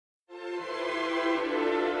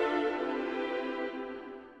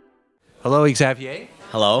Hello, Xavier.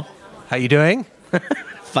 Hello. How you doing?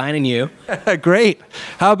 Fine, and you? Great.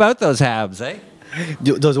 How about those Habs, eh?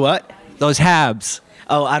 Those what? Those Habs.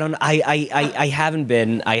 Oh, I don't. I haven't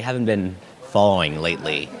been following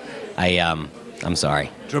lately. I'm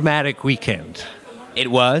sorry. Dramatic weekend.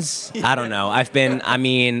 It was. I don't know.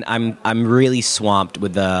 I'm really swamped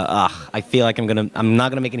with the. I feel like I'm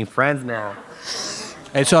not gonna make any friends now.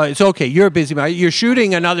 And so it's okay. You're a busy man. You're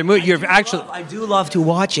shooting another movie. I do love to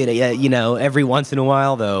watch it. You know, every once in a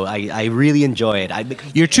while, though. I really enjoy it.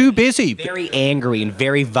 You're too busy. Very angry and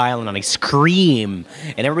very violent, and I scream,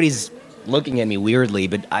 and everybody's looking at me weirdly.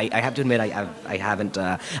 But I have to admit, I haven't.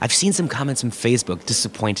 I've seen some comments on Facebook,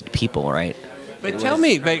 disappointed people, right? But tell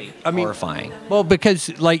me, horrifying. Well,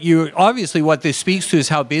 because like you obviously what this speaks to is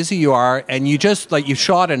how busy you are, and you just like you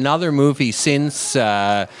shot another movie since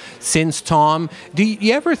Tom. Do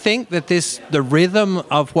you ever think that the rhythm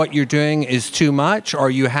of what you're doing is too much, or are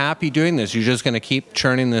you happy doing this? You're just going to keep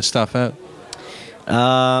churning this stuff out?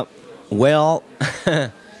 Well,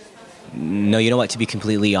 no. You know what? To be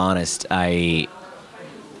completely honest,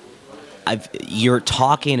 you're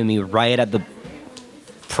talking to me right at the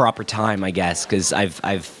proper time, I guess, because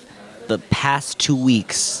the past 2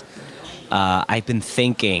 weeks I've been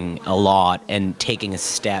thinking a lot and taking a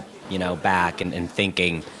step, back and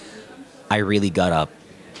thinking I really gotta,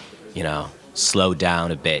 slow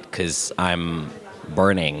down a bit because I'm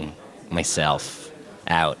burning myself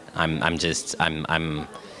out.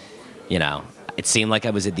 It seemed like I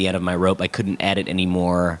was at the end of my rope. I couldn't edit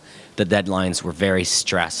anymore. The deadlines were very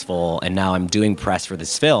stressful, and now I'm doing press for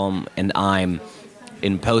this film, and I'm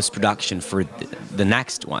in post-production for the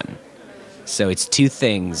next one. So it's two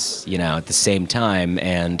things, at the same time,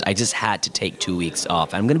 and I just had to take 2 weeks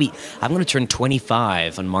off. I'm gonna turn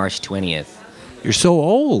 25 on March 20th. You're so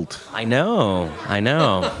old. I know.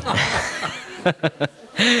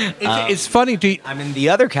 It's funny. I'm in the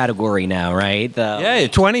other category now, right? Yeah,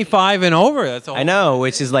 25 and over. That's all. I know,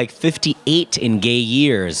 which is like 58 in gay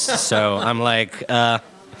years. So I'm like,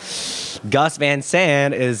 Gus Van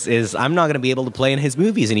Sant is I'm not going to be able to play in his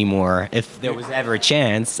movies anymore. If there was ever a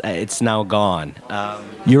chance, it's now gone.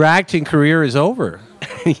 Your acting career is over.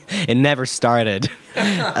 It never started.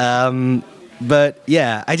 But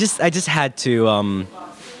yeah, I just had to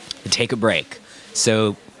take a break.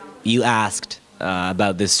 So you asked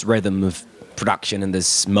about this rhythm of production and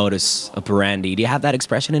this modus operandi. Do you have that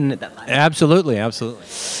expression in it? Absolutely. Yeah,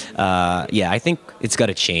 I think it's got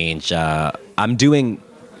to change. I'm doing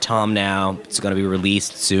Tom now. It's going to be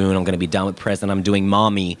released soon. I'm going to be done with press, and I'm doing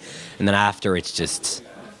Mommy, and then after it's just,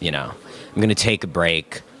 I'm going to take a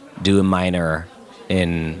break, do a minor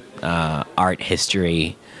in art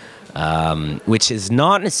history, which is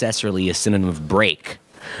not necessarily a synonym of break,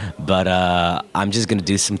 but I'm just going to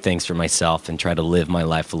do some things for myself and try to live my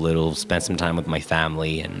life a little, spend some time with my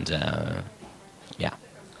family, and yeah.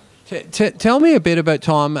 Tell me a bit about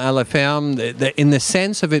Tom à la ferme, in the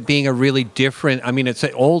sense of it being a really different. I mean, it's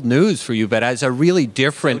old news for you, but as a really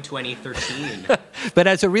different. So 2013. But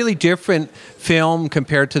as a really different film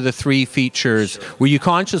compared to the three features, sure. Were you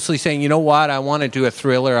consciously saying, you know what, I want to do a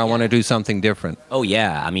thriller, I want to do something different? Oh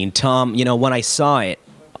yeah, I mean, Tom. When I saw it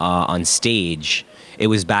on stage, it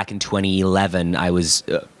was back in 2011. I was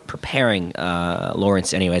preparing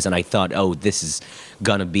Lawrence, anyways, and I thought, oh, this is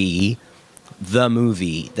gonna be the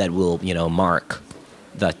movie that will, mark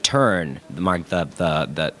the turn, mark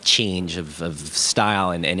the change of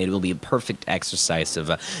style, and it will be a perfect exercise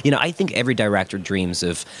of, I think every director dreams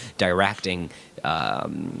of directing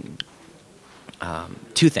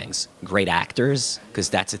two things: great actors, because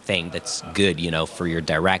that's a thing that's good, for your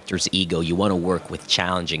director's ego. You want to work with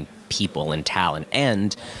challenging people and talent,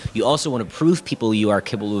 and you also want to prove people you are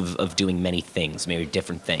capable of doing many things, maybe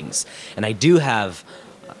different things. And I do have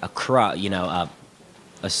a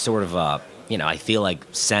sort of I feel like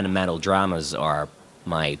sentimental dramas are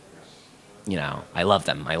my, I love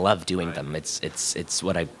them. I love doing them. It's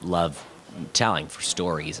what I love telling for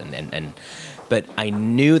stories, but I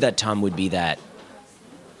knew that Tom would be that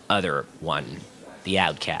other one, the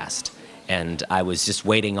outcast, and I was just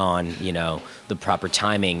waiting on, the proper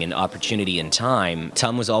timing and opportunity and time.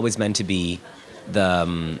 Tom was always meant to be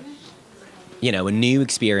the a new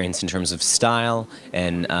experience in terms of style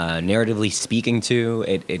and narratively speaking to.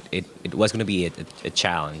 It was going to be a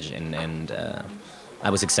challenge, and I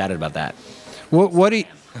was excited about that. What do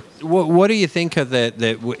you think of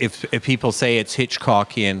if people say it's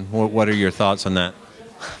Hitchcockian? What are your thoughts on that?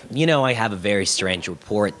 I have a very strange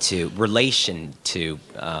relation to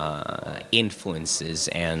influences,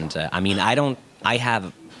 and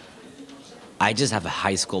I just have a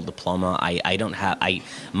high school diploma.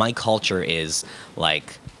 My culture is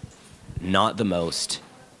like not the most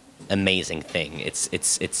amazing thing.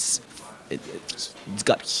 It's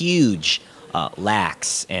got huge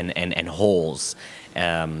lacks and holes,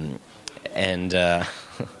 and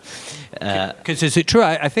Because is it true?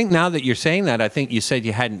 I think now that you're saying that, I think you said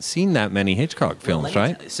you hadn't seen that many Hitchcock films,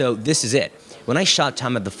 right? So this is it. When I shot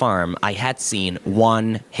Tom at the Farm, I had seen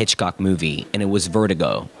one Hitchcock movie, and it was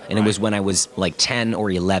Vertigo, and it was when I was like 10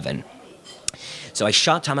 or 11. So I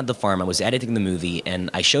shot Tom at the Farm. I was editing the movie,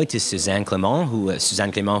 and I showed it to Suzanne Clément, who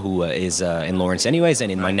is in Lawrence anyways,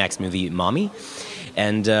 and in my next movie, Mommy.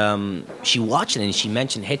 And she watched it, and she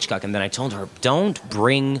mentioned Hitchcock, and then I told her, don't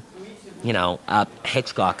bring, up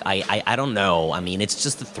Hitchcock. I don't know. I mean, it's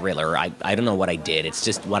just a thriller. I don't know what I did. It's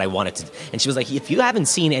just what I wanted to. And she was like, if you haven't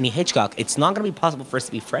seen any Hitchcock, it's not going to be possible for us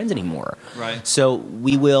to be friends anymore. Right. So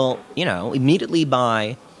we will, immediately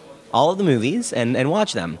buy all of the movies and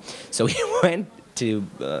watch them. So we went to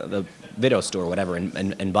the video store or whatever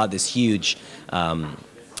and bought this huge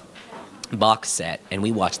box set, and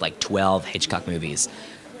we watched like 12 Hitchcock movies.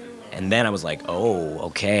 And then I was like, oh,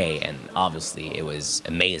 okay. And obviously it was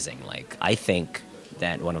amazing. Like, I think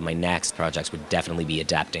that one of my next projects would definitely be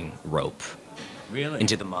adapting Rope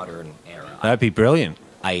into the modern era. That'd be brilliant.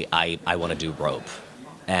 I want to do Rope.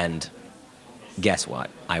 And guess what?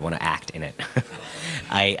 I want to act in it.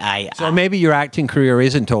 So maybe your acting career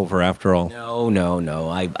isn't over after all. No.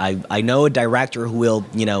 I know a director who will,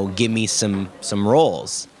 give me some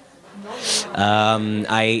roles.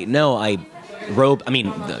 Rope. I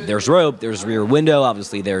mean, there's Rope. There's Rear Window.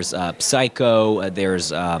 Obviously, there's Psycho. There's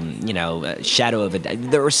Shadow of a.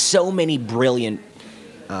 There are so many brilliant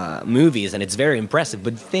movies, and it's very impressive.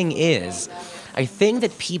 But the thing is, I think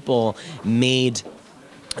that people made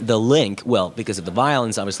the link, well, because of the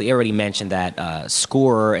violence. Obviously, I already mentioned that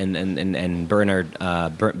score and Bernard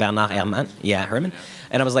Herrmann. Yeah, Herrmann.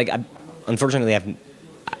 And I was like, unfortunately,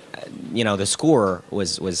 the score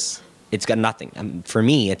was. It's got nothing. For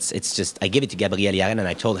me, it's just, I give it to Gabriel Yaren, and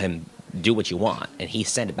I told him, do what you want. And he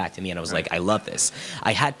sent it back to me, and I was like, I love this.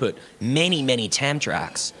 I had put many tam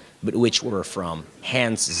tracks, but which were from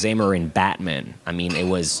Hans Zimmer and Batman. I mean, it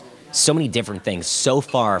was so many different things, so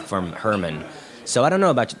far from Herrmann. So I don't know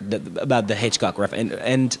about the Hitchcock reference.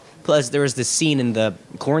 And plus, there was this scene in the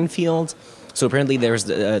cornfield. So apparently there's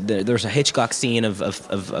a Hitchcock scene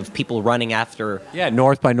of people running after. Yeah,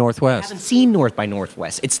 North by Northwest. I haven't seen North by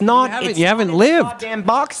Northwest. It's not. You haven't lived. Goddamn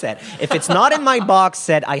box set. If it's not in my box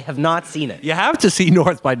set, I have not seen it. You have to see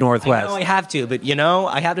North by Northwest. I know I have to, but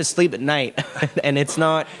I have to sleep at night, and it's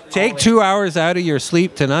not. Take 2 hours out of your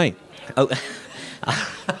sleep tonight. Oh,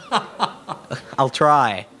 I'll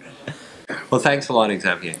try. Well, thanks a lot,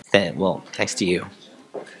 Xavier. Well, thanks to you.